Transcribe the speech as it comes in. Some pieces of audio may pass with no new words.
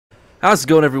How's it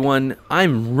going, everyone?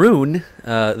 I'm Rune.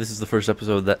 This is the first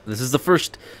episode this is the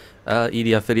first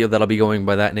EDF video that I'll be going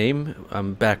by that name.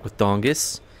 I'm back with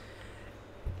Dongus,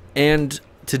 and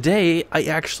today I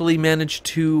actually managed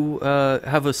to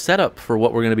have a setup for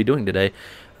what we're going to be doing today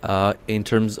in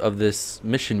terms of this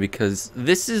mission, because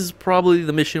this is probably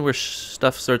the mission where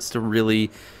stuff starts to really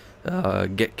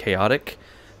get chaotic.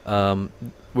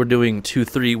 We're doing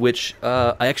 2-3, which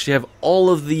I actually have all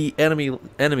of the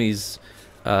enemies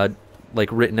like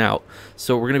written out.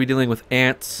 So we're gonna be dealing with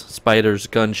ants, spiders,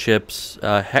 gunships.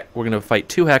 We're gonna fight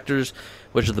 2 Hectors,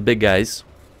 which are the big guys.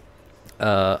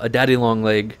 A daddy long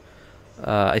leg.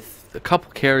 A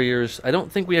couple carriers. I don't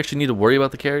think we actually need to worry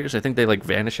about the carriers. I think they like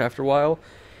vanish after a while.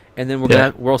 And then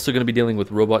we're also gonna be dealing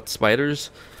with robot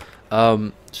spiders.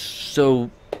 So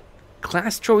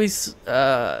class choice.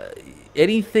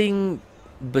 Anything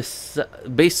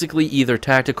basically either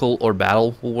tactical or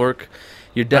battle will work.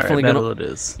 You're definitely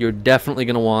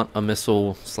gonna want a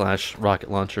missile /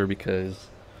 rocket launcher because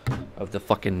of the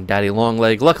fucking daddy long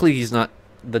leg. Luckily, the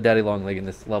daddy long leg in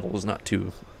this level is not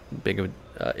too big of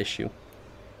an issue.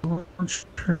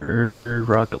 Launcher,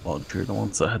 rocket launcher, the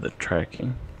ones that had the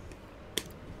tracking.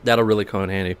 That'll really come in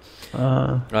handy.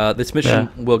 This mission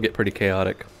will get pretty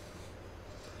chaotic.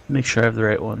 Make sure I have the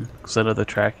right one, because I know the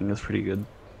tracking is pretty good.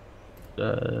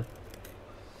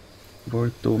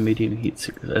 Ortho medium heat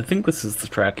seekers. I think this is the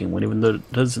tracking one, even though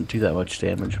it doesn't do that much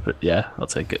damage, but yeah, I'll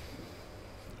take it.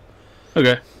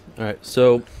 Okay. Alright,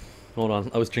 so, hold on,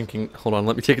 hold on,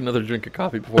 let me take another drink of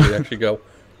coffee before we actually go.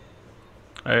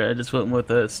 Alright, I just went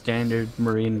with a standard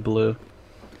marine blue.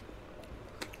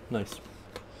 Nice.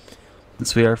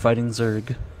 Since we are fighting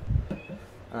Zerg.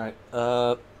 Alright,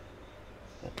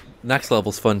 next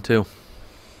level's fun too.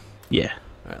 Yeah.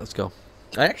 Alright, let's go.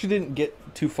 I actually didn't get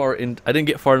too far in. I didn't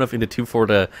get far enough into 2-4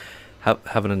 to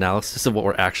have an analysis of what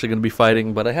we're actually going to be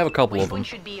fighting, but I have a couple of them.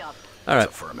 All right.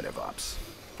 Affirmative ops.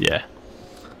 Yeah.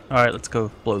 All right, let's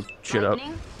go blow shit up.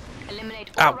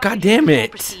 Ow! God damn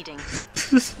it!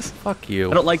 Fuck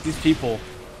you. I don't like these people.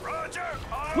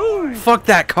 Woo! Fuck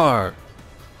that car.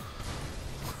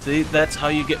 See, that's how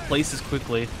you get places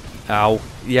quickly. Ow!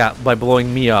 Yeah, by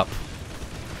blowing me up.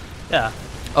 Yeah.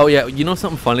 Oh yeah, you know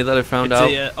something funny that I found out?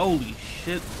 Holy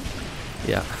shit.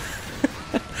 Yeah.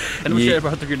 And we should have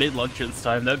brought the grenade launcher this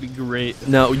time. That'd be great.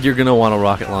 No, you're gonna want a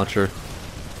rocket launcher.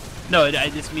 No, I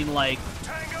just mean like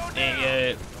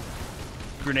a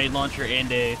grenade launcher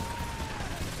and a.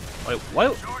 Wait,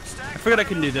 what? I forgot I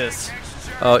can do this.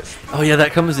 Oh yeah,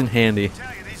 that comes in handy.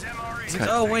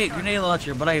 Oh wait, grenade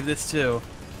launcher, but I have this too.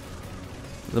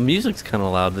 The music's kind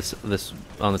of loud this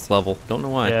on this level. Don't know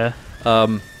why. Yeah.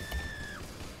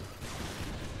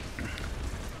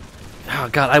 Oh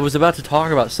god, I was about to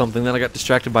talk about something, then I got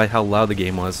distracted by how loud the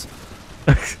game was.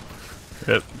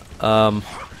 Yep.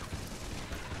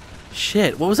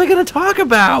 Shit, what was I gonna talk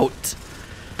about?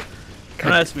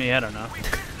 Don't ask me, I don't know.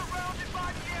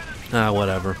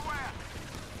 Whatever.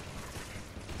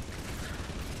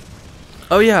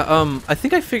 Oh yeah, I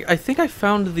think I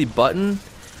found the button.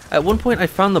 At one point I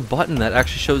found the button that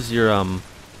actually shows your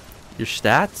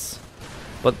stats,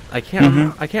 but I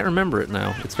can't remember it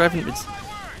now. It's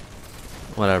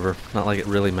whatever. Not like it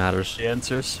really matters. The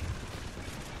answers.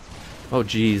 Oh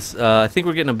jeez, I think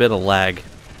we're getting a bit of lag.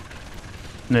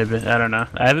 Maybe, I don't know.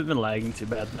 I haven't been lagging too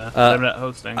bad though. I'm not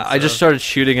hosting. I just started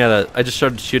shooting at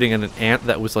an ant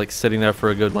that was like sitting there for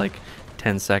a good like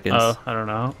 10 seconds. Oh, I don't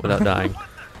know. Without dying.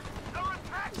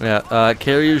 Yeah,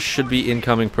 carriers should be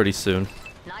incoming pretty soon.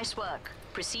 Nice work.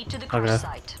 Proceed to the crash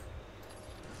site.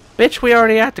 Bitch, we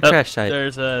already at the crash site.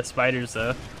 There's spiders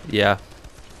though. Yeah.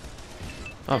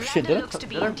 Oh the shit, looks to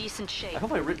be in decent shape. I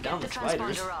hope I wrote down the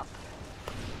spiders. Up.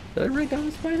 Did I write down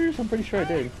the spiders? I'm pretty sure I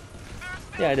did.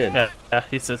 Yeah, I did. Yeah,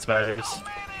 he said spiders.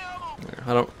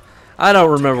 I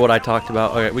don't remember what I talked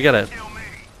about. Okay, we gotta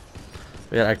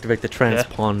activate the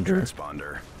transponder.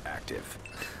 Transponder active.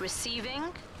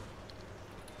 Receiving.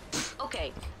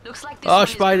 Okay, looks like this one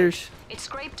spiders. It's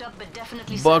scraped up but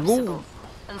definitely Bagoo. serviceable.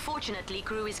 Unfortunately,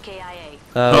 crew is KIA.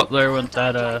 Oh, there went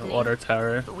that water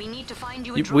tower. We need to find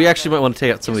you We actually might want to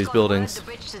take out some of these buildings. The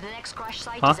bridge to the next crash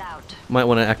site Huh? is out. Might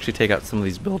want to actually take out some of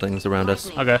these buildings around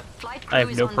us. Okay. Flight I have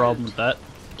crew is no en problem route. with that.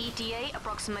 ETA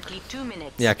approximately 2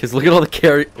 minutes. Yeah, because look at all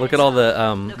the look at all the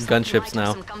Looks like you gunships might have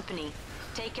now. some company.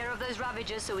 Take care of those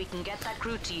Ravagers so we can get that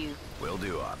crew to you. Will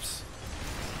do, ops.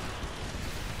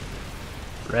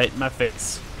 Right in my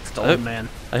face. Stolen man.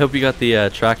 I hope you got the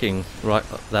tracking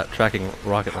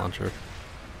rocket launcher.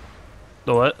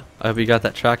 The what? I hope you got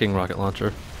that tracking rocket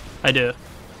launcher. I do.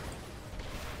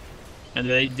 And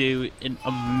they do an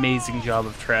amazing job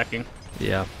of tracking.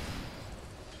 Yeah.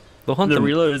 They'll hunt The them.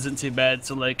 reload isn't too bad,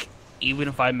 so like even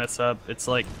if I mess up, it's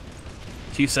like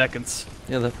 2 seconds.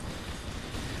 Yeah,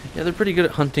 they're pretty good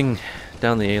at hunting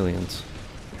down the aliens.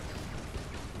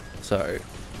 Sorry.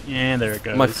 Yeah, there it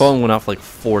goes. My phone went off like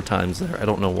 4 times there. I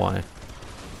don't know why.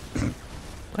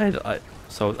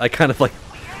 So I kind of like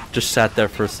just sat there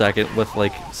for a second with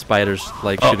like spiders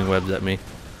like shooting webs at me.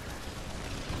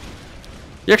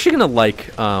 You're actually gonna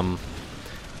like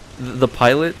the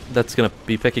pilot that's gonna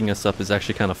be picking us up is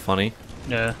actually kind of funny.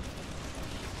 Yeah.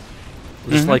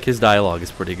 Just like his dialogue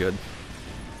is pretty good.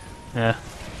 Yeah.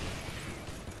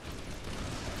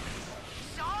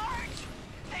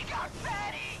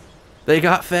 They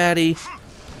got fatty. This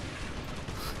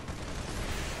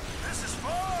is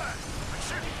fun. We're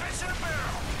shooting fish in a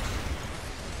barrel.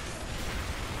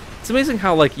 It's amazing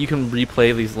how like you can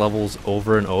replay these levels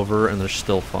over and over and they're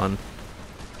still fun.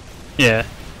 Yeah.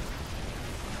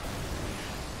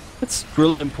 It's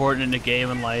really important in a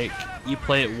game, and like you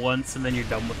play it once and then you're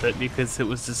done with it because it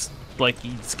was just like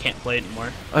you just can't play it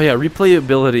anymore. Oh yeah,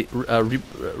 replayability,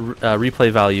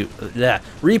 replay value. Yeah,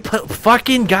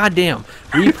 fucking goddamn.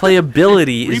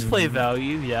 Replayability is Replay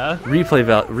value, yeah.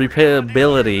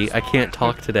 replayability. I can't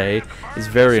talk today. Is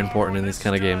very important in these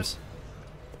kind of games.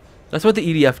 That's what the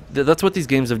EDF. That's what these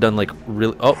games have done. Like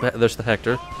really. Oh, there's the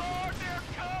Hector.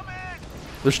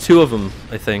 There's 2 of them,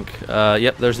 I think.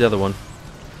 Yep, there's the other one.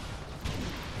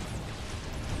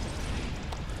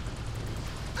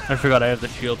 I forgot I have the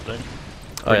shield thing.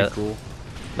 Oh yeah, Cool.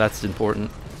 that's important.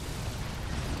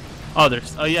 Oh,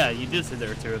 there's. Oh yeah, you did say there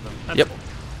were 2 of them. That's Yep. Cool.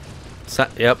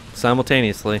 Yep,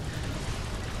 simultaneously.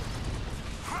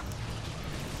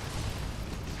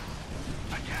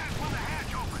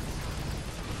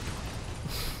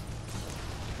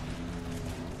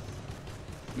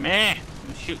 Meh.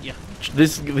 I'll shoot you.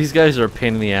 These guys are a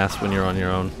pain in the ass when you're on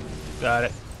your own. Got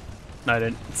it. No, I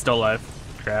didn't. It's still alive.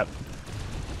 Crap.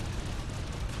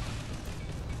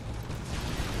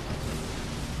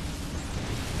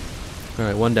 All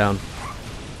right, 1 down.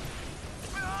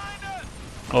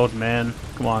 Old man.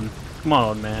 Come on. Come on,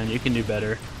 old man. You can do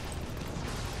better.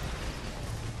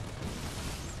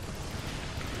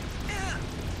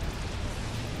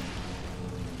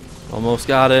 Almost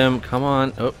got him. Come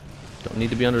on. Oh, don't need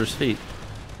to be under his feet.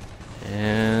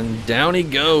 And down he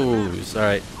goes. All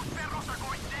right.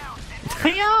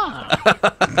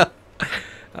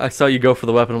 I saw you go for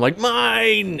the weapon. I'm like,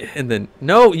 mine! And then,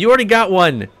 no, you already got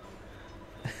one.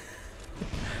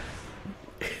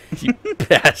 You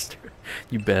bastard.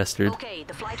 You bastard. Okay,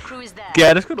 the flight crew is there.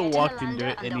 Yeah, I just could have Get in walked the into lander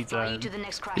it and they'll fly you anytime. to the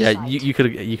next crash Yeah, site. you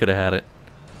could have had it.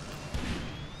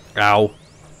 Ow.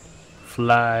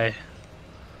 Fly.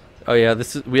 Oh yeah,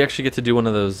 we actually get to do one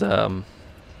of those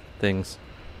things.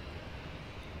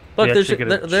 Look, Yeah, there's, she could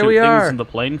there shoot we things are. in the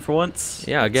plane for once.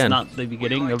 Yeah, again. It's not the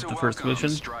beginning of the first mission.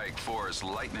 Strike Force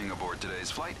Lightning aboard today's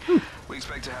flight. We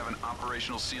expect to have an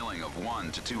operational ceiling of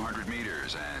 1 to 200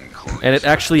 meters And it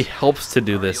actually helps to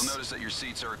do You'll this. notice that your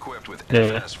seats are equipped with Yeah.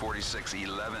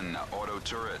 FS-4611 auto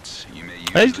turrets. You may use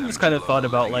I them just to kind of load thought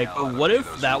about the like, out what of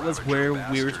if those that was Ravager where we were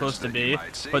bastards supposed to that be, you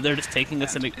might see. but they're just taking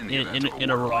us And in the event of in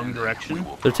a war, wrong then direction. we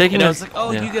will They're taking And I us. was like,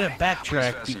 oh, yeah. you gotta Please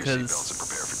backtrack fasten your seatbelts and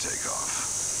prepare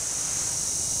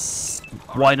because for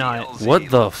takeoff. why not? What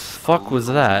the fuck was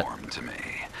that? Warm to me.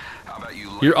 How about you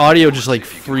Your let audio me just see like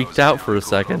if you can freaked hose out down for a and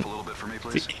cool it off second. a little bit for me,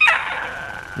 please?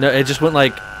 No, it just went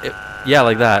like, yeah,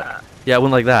 like that. Yeah, it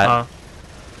went like that.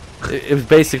 It was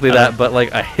basically that, but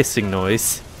like a hissing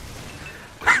noise.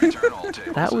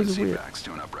 That was weird.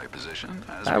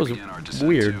 That was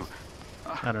weird.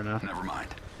 I don't know. Never mind.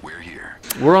 We're here.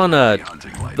 We're on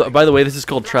by the way, this is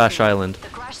called Trash Island. The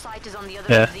crash site is on the other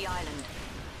Yeah. end of the island.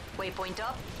 Waypoint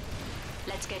up.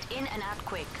 Let's get in and out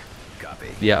quick. Copy.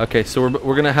 Yeah, okay, so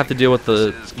we're gonna have to deal with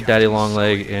the Daddy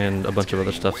Longleg and a bunch of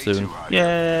other stuff soon.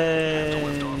 Yay!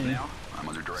 I'm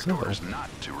under direct orders not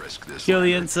to risk this. Kill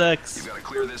the lander. insects. You've got to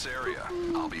clear this area.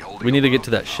 I'll be holding We need to a get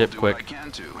to low. that ship I'll do what quick. I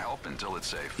can to help until it's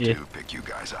safe Yeah. to pick you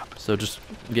guys up. So just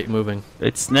get moving.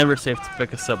 It's never safe to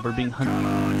pick us up. We're being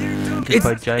hunted It's,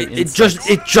 by giant it insects.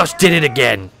 just did it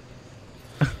again.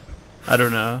 I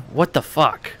don't know. What the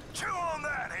fuck? Chew on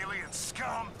that, alien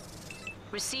scum.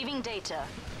 Receiving data.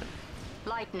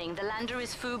 Lightning, the lander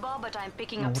is FUBAR, but I'm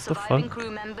picking up what the surviving fuck?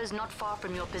 crew members not far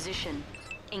from your position.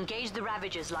 Engage the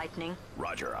Ravagers, Lightning.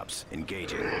 Roger, ops.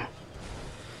 Engaging.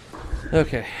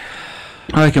 Okay.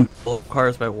 I can pull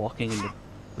cars by walking into.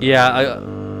 Yeah,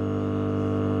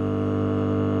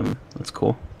 That's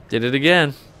cool. did it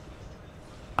again.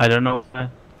 I don't know.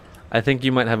 I think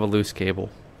you might have a loose cable.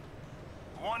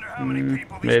 Wonder how many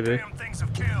people these maybe. damn things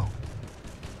have killed.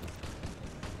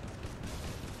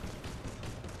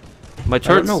 My I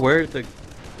don't turret. know where the.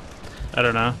 I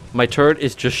don't know. My turret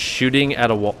is just shooting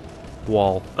at a wall.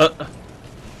 Wall.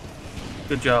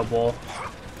 Good job, Wall.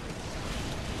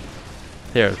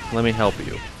 Here, let me help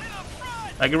you.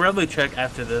 I can probably check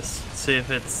after this, see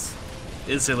if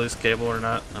is a loose cable or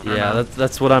not. Yeah,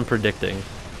 that's what I'm predicting.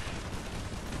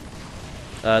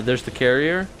 There's the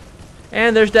carrier,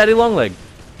 and there's Daddy Longleg.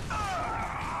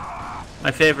 My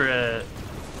favorite.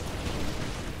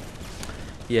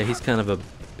 Yeah, he's kind of a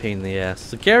pain in the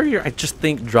ass. The carrier, I just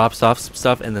think, drops off some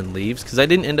stuff and then leaves, because I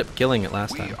didn't end up killing it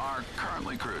last time. We are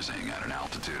currently cruising at an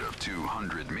altitude of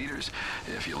 200 meters.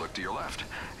 If you look to your left,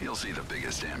 you'll see the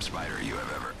biggest damn spider you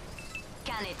have ever...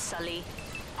 Can it, Sully?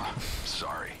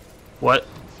 Sorry. What?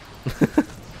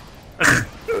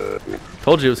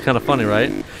 Told you it was kind of funny,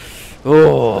 right?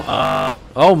 Oh.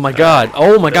 Oh my god.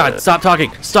 Oh my god. Stop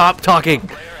talking. Stop talking.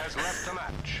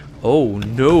 Oh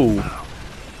no.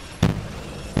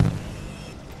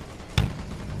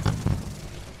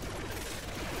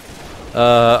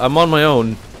 I'm on my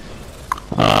own.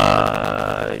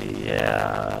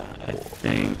 Yeah.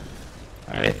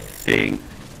 I think.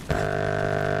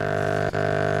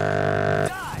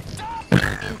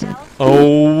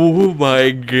 Oh my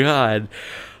god.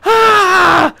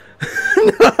 Ah!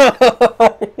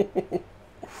 No!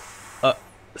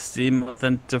 Steam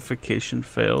authentication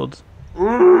failed.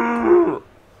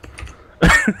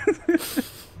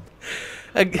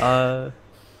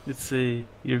 Let's see.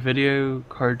 Your video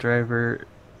card driver.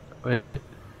 Wait.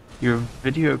 Your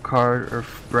video card or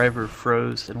driver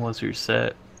froze and was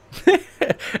reset.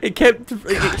 It kept.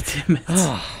 God damn it.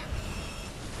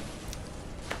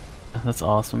 That's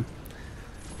awesome.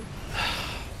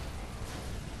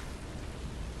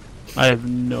 I have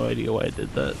no idea why I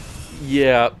did that.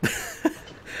 Yeah.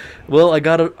 Well, I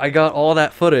got all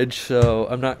that footage, so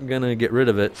I'm not gonna get rid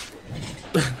of it.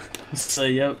 So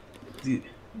yep,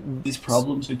 these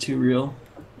problems are too real.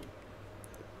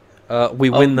 We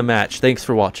win the match. Thanks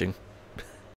for watching.